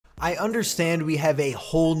I understand we have a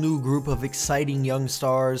whole new group of exciting young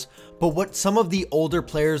stars, but what some of the older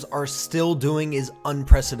players are still doing is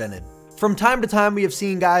unprecedented. From time to time, we have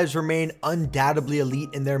seen guys remain undoubtedly elite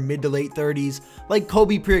in their mid to late 30s, like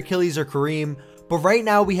Kobe pre-Achilles or Kareem, but right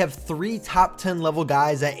now we have 3 top 10 level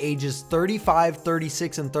guys at ages 35,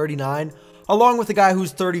 36, and 39, along with a guy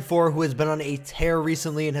who's 34 who has been on a tear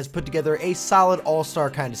recently and has put together a solid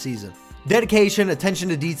all-star kind of season. Dedication, attention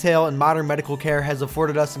to detail, and modern medical care has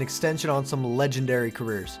afforded us an extension on some legendary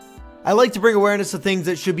careers. I like to bring awareness to things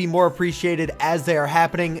that should be more appreciated as they are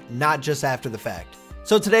happening, not just after the fact.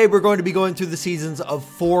 So today we're going to be going through the seasons of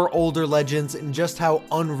 4 older legends and just how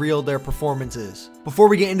unreal their performance is. Before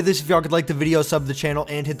we get into this, if y'all could like the video, sub the channel,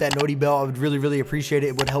 and hit that noti bell, I would really appreciate it.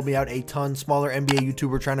 It would help me out a ton. Smaller NBA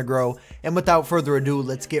YouTuber trying to grow. And without further ado,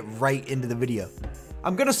 let's get right into the video.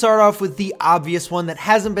 I'm going to start off with the obvious one that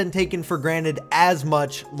hasn't been taken for granted as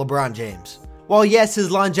much, LeBron James. While yes, his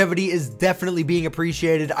longevity is definitely being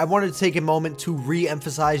appreciated, I wanted to take a moment to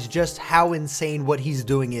re-emphasize just how insane what he's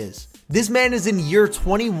doing is. This man is in year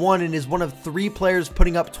 21 and is one of 3 players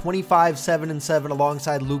putting up 25, 7, and 7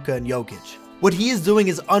 alongside Luka and Jokic. What he is doing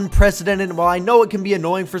is unprecedented, and while I know it can be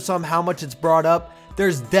annoying for some how much it's brought up,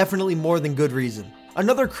 there's definitely more than good reason.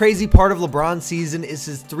 Another crazy part of LeBron's season is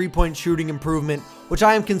his 3-point shooting improvement, which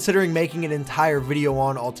I am considering making an entire video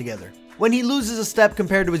on altogether. When he loses a step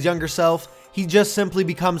compared to his younger self, he just simply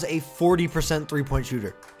becomes a 40% 3-point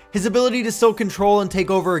shooter. His ability to still control and take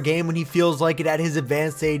over a game when he feels like it at his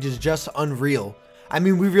advanced age is just unreal. I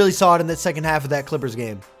mean, we really saw it in the second half of that Clippers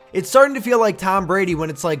game. It's starting to feel like Tom Brady when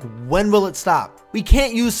it's like, when will it stop? We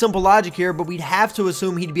can't use simple logic here, but we'd have to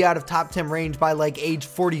assume he'd be out of top 10 range by like age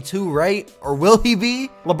 42, right? Or will he be?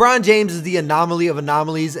 LeBron James is the anomaly of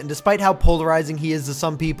anomalies, and despite how polarizing he is to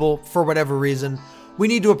some people, for whatever reason, we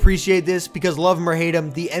need to appreciate this because love him or hate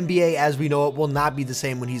him, the NBA as we know it will not be the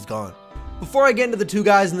same when he's gone. Before I get into the 2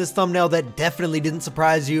 guys in this thumbnail that definitely didn't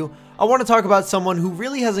surprise you, I want to talk about someone who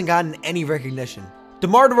really hasn't gotten any recognition.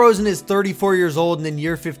 DeMar DeRozan is 34 years old and in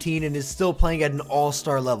year 15 and is still playing at an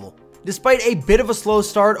all-star level. Despite a bit of a slow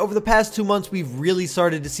start, over the past 2 months we've really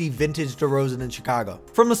started to see vintage DeRozan in Chicago.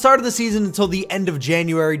 From the start of the season until the end of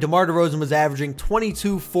January, DeMar DeRozan was averaging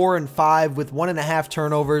 22, 4, and 5 with 1.5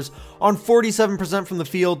 turnovers on 47% from the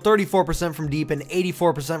field, 34% from deep, and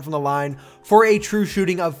 84% from the line for a true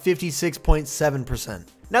shooting of 56.7%.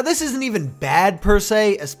 Now this isn't even bad per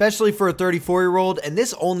se, especially for a 34-year-old, and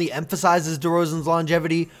this only emphasizes DeRozan's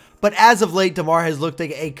longevity, but as of late, DeMar has looked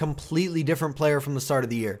like a completely different player from the start of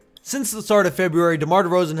the year. Since the start of February, DeMar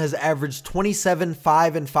DeRozan has averaged 27,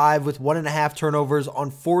 5, and 5 with 1.5 turnovers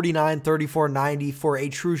on 49, 34, 90 for a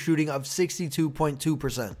true shooting of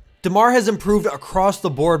 62.2%. DeMar has improved across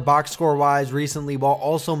the board box score wise recently while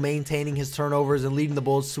also maintaining his turnovers and leading the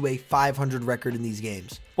Bulls to a 500 record in these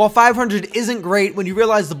games. While 500 isn't great, when you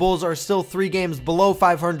realize the Bulls are still 3 games below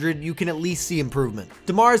 500, you can at least see improvement.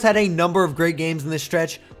 DeMar has had a number of great games in this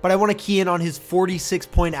stretch, but I want to key in on his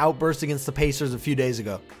 46-point outburst against the Pacers a few days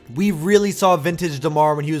ago. We really saw vintage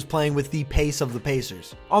DeMar when he was playing with the pace of the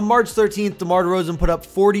Pacers. On March 13th, DeMar DeRozan put up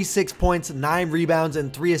 46 points, 9 rebounds,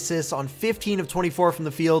 and 3 assists on 15 of 24 from the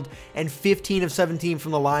field and 15 of 17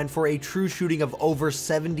 from the line for a true shooting of over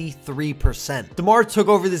 73%. DeMar took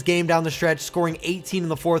over this game down the stretch, scoring 18 in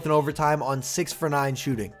the fourth and overtime on 6 for 9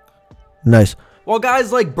 shooting. Nice. While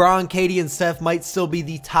guys like Bron, KD, and Steph might still be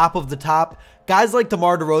the top of the top, guys like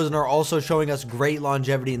DeMar DeRozan are also showing us great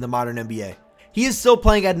longevity in the modern NBA. He is still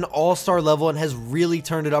playing at an all-star level and has really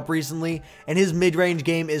turned it up recently, and his mid-range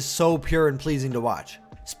game is so pure and pleasing to watch.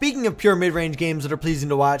 Speaking of pure mid-range games that are pleasing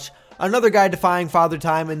to watch, another guy defying father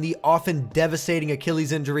time and the often devastating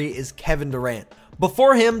Achilles injury is Kevin Durant.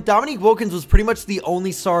 Before him, Dominique Wilkins was pretty much the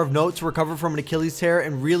only star of note to recover from an Achilles tear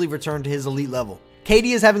and really return to his elite level.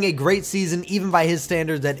 KD is having a great season even by his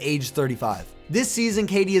standards at age 35. This season,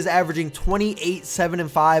 KD is averaging 28, 7,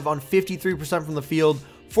 and 5 on 53% from the field,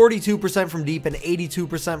 42% from deep, and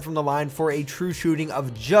 82% from the line for a true shooting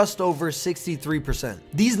of just over 63%.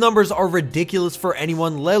 These numbers are ridiculous for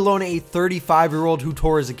anyone, let alone a 35-year-old who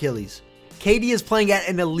tore his Achilles. KD is playing at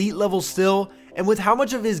an elite level still, and with how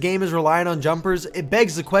much of his game is reliant on jumpers, it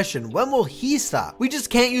begs the question, when will he stop? We just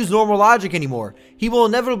can't use normal logic anymore. He will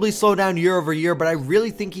inevitably slow down year over year, but I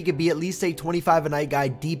really think he could be at least a 25-a-night guy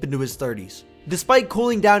deep into his 30s. Despite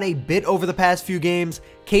cooling down a bit over the past few games,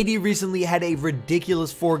 KD recently had a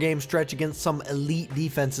ridiculous 4-game stretch against some elite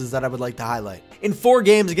defenses that I would like to highlight. In 4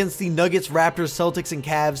 games against the Nuggets, Raptors, Celtics, and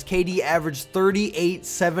Cavs, KD averaged 38,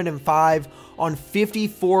 7, and 5 on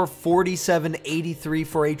 54, 47, 83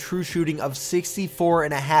 for a true shooting of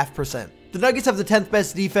 64.5%. The Nuggets have the 10th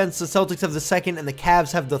best defense, the Celtics have the 2nd, and the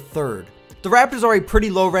Cavs have the 3rd. The Raptors are a pretty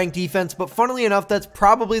low-ranked defense, but funnily enough, that's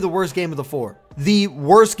probably the worst game of the 4. The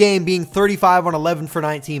worst game being 35 on 11 for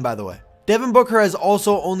 19, by the way. Devin Booker has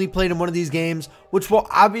also only played in one of these games, which will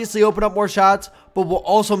obviously open up more shots, but will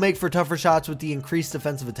also make for tougher shots with the increased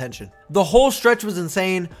defensive attention. The whole stretch was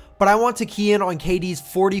insane, but I want to key in on KD's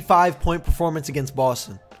 45-point performance against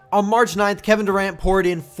Boston. On March 9th, Kevin Durant poured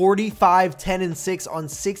in 45, 10, and 6 on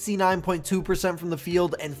 69.2% from the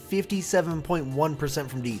field and 57.1%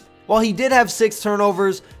 from deep. While he did have 6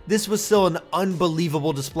 turnovers, this was still an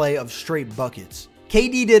unbelievable display of straight buckets.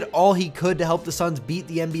 KD did all he could to help the Suns beat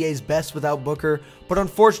the NBA's best without Booker, but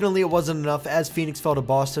unfortunately it wasn't enough as Phoenix fell to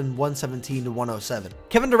Boston 117-107.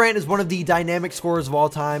 Kevin Durant is one of the dynamic scorers of all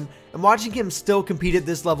time, and watching him still compete at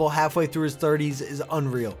this level halfway through his 30s is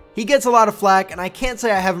unreal. He gets a lot of flack, and I can't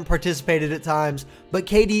say I haven't participated at times, but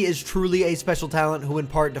KD is truly a special talent who in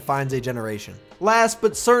part defines a generation. Last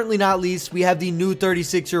but certainly not least, we have the new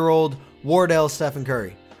 36-year-old Wardell Stephen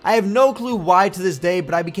Curry. I have no clue why to this day,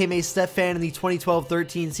 but I became a Steph fan in the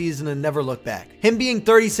 2012-13 season and never looked back. Him being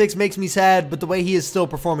 36 makes me sad, but the way he is still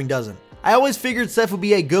performing doesn't. I always figured Steph would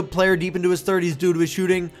be a good player deep into his 30s due to his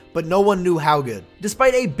shooting, but no one knew how good.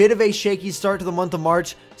 Despite a bit of a shaky start to the month of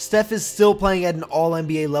March, Steph is still playing at an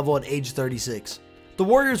all-NBA level at age 36. The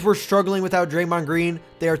Warriors were struggling without Draymond Green.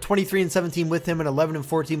 They are 23-17 with him and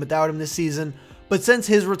 11-14 without him this season. But since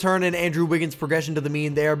his return and Andrew Wiggins' progression to the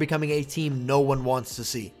mean, they are becoming a team no one wants to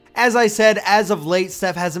see. As I said, as of late,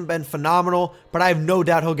 Steph hasn't been phenomenal, but I have no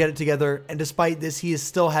doubt he'll get it together, and despite this, he is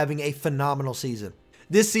still having a phenomenal season.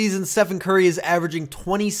 This season, Stephen Curry is averaging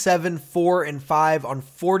 27, 4, and 5 on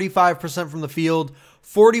 45% from the field,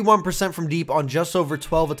 41% from deep on just over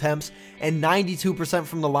 12 attempts, and 92%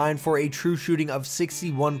 from the line for a true shooting of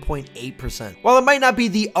 61.8%. While it might not be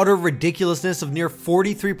the utter ridiculousness of near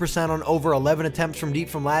 43% on over 11 attempts from deep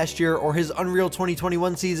from last year or his unreal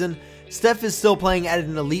 2021 season, Steph is still playing at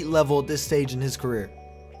an elite level at this stage in his career.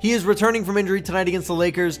 He is returning from injury tonight against the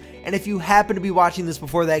Lakers, and if you happen to be watching this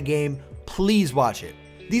before that game, please watch it.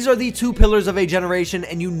 These are the two pillars of a generation,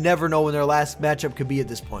 and you never know when their last matchup could be at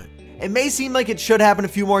this point. It may seem like it should happen a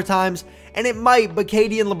few more times, and it might, but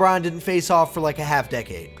KD and LeBron didn't face off for like a half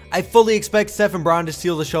decade. I fully expect Steph and Bron to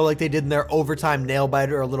steal the show like they did in their overtime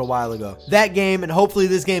nail-biter a little while ago. That game, and hopefully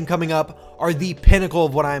this game coming up, are the pinnacle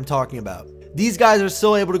of what I am talking about. These guys are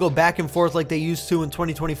still able to go back and forth like they used to in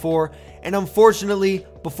 2024, and unfortunately,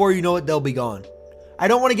 before you know it, they'll be gone. I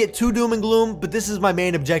don't want to get too doom and gloom, but this is my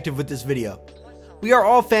main objective with this video. We are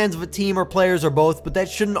all fans of a team or players or both, but that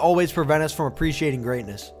shouldn't always prevent us from appreciating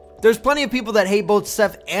greatness. There's plenty of people that hate both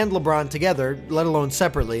Steph and LeBron together, let alone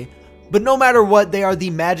separately, but no matter what, they are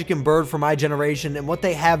the Magic and Bird for my generation, and what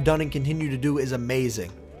they have done and continue to do is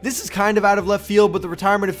amazing. This is kind of out of left field, but the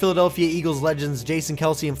retirement of Philadelphia Eagles legends Jason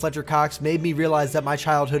Kelce and Fletcher Cox made me realize that my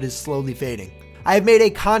childhood is slowly fading. I have made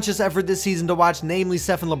a conscious effort this season to watch namely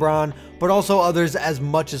Steph and LeBron, but also others as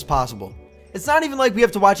much as possible. It's not even like we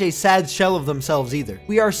have to watch a sad shell of themselves either.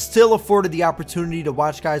 We are still afforded the opportunity to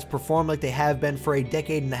watch guys perform like they have been for a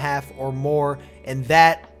decade and a half or more, and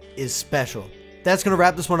that is special. That's going to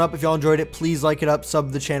wrap this one up. If y'all enjoyed it, please like it up, sub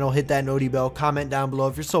to the channel, hit that noti bell, comment down below.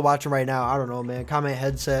 If you're still watching right now, I don't know, man, comment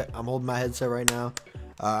headset. I'm holding my headset right now.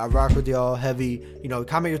 I rock with y'all heavy. You know,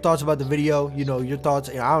 comment your thoughts about the video. You know, your thoughts.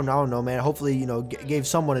 You know, I don't know, man. Hopefully, you know, gave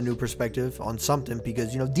someone a new perspective on something,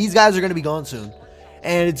 because, you know, these guys are going to be gone soon.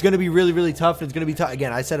 And it's going to be really, really tough. And it's going to be tough.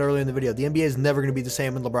 Again, I said earlier in the video, the NBA is never going to be the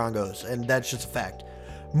same when LeBron goes. And that's just a fact.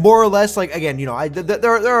 More or less, like, again, you know,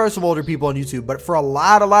 there are some older people on YouTube. But for a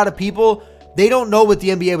lot of people, they don't know what the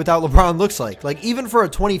NBA without LeBron looks like. Like, even for a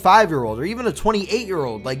 25-year-old or even a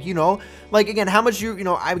 28-year-old, like, you know, like, again, how much you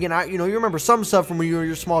know, you remember some stuff from when you were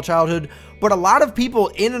your small childhood, but a lot of people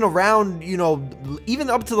in and around, you know, even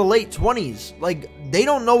up to the late 20s, like, they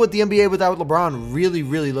don't know what the NBA without LeBron really,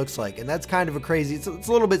 really looks like. And that's kind of a crazy, it's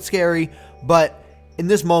a little bit scary, but in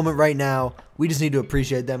this moment right now, we just need to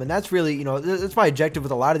appreciate them. And that's really, you know, that's my objective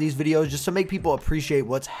with a lot of these videos, just to make people appreciate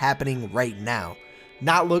what's happening right now.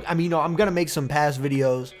 Not look, I mean, you know, I'm going to make some past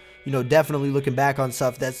videos, you know, definitely looking back on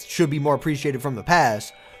stuff that should be more appreciated from the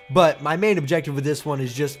past. But my main objective with this one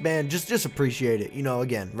is just, man, just appreciate it, you know,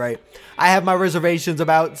 again, right? I have my reservations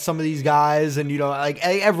about some of these guys, and, you know, like,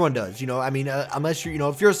 everyone does, you know, I mean, unless you're, you know,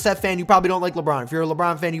 if you're a Steph fan, you probably don't like LeBron. If you're a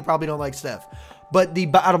LeBron fan, you probably don't like Steph. But the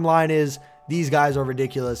bottom line is, these guys are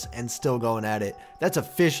ridiculous and still going at it. That's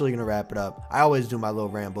officially going to wrap it up. I always do my little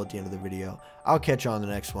ramble at the end of the video. I'll catch you on the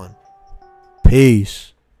next one.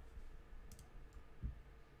 Peace.